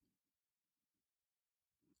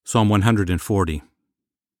Psalm 140.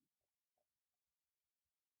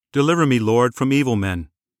 Deliver me, Lord, from evil men.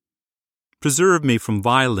 Preserve me from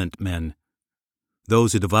violent men,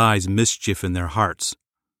 those who devise mischief in their hearts.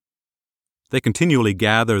 They continually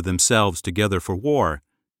gather themselves together for war.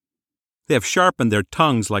 They have sharpened their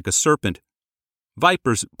tongues like a serpent.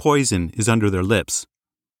 Viper's poison is under their lips.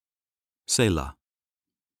 Selah.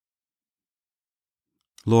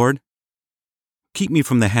 Lord, keep me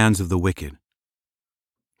from the hands of the wicked.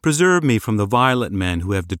 Preserve me from the violent men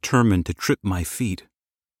who have determined to trip my feet.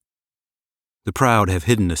 The proud have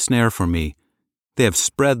hidden a snare for me. They have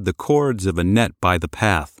spread the cords of a net by the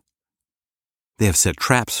path. They have set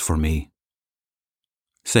traps for me.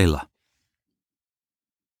 Selah.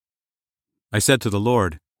 I said to the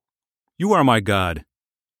Lord, You are my God.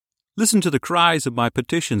 Listen to the cries of my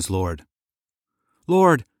petitions, Lord.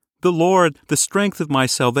 Lord, the strength of my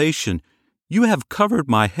salvation, you have covered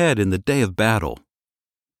my head in the day of battle.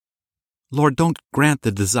 Lord, don't grant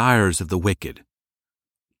the desires of the wicked.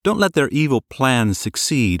 Don't let their evil plans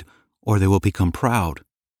succeed, or they will become proud.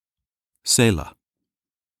 Selah.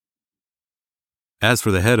 As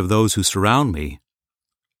for the head of those who surround me,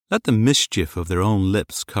 let the mischief of their own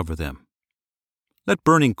lips cover them. Let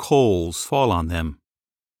burning coals fall on them.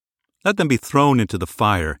 Let them be thrown into the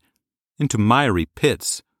fire, into miry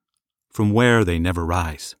pits, from where they never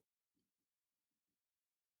rise.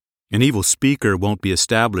 An evil speaker won't be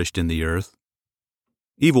established in the earth.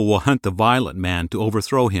 Evil will hunt the violent man to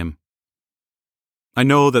overthrow him. I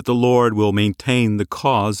know that the Lord will maintain the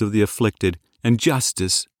cause of the afflicted and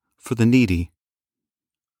justice for the needy.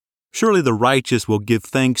 Surely the righteous will give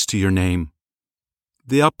thanks to your name.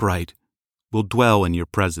 The upright will dwell in your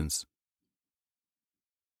presence.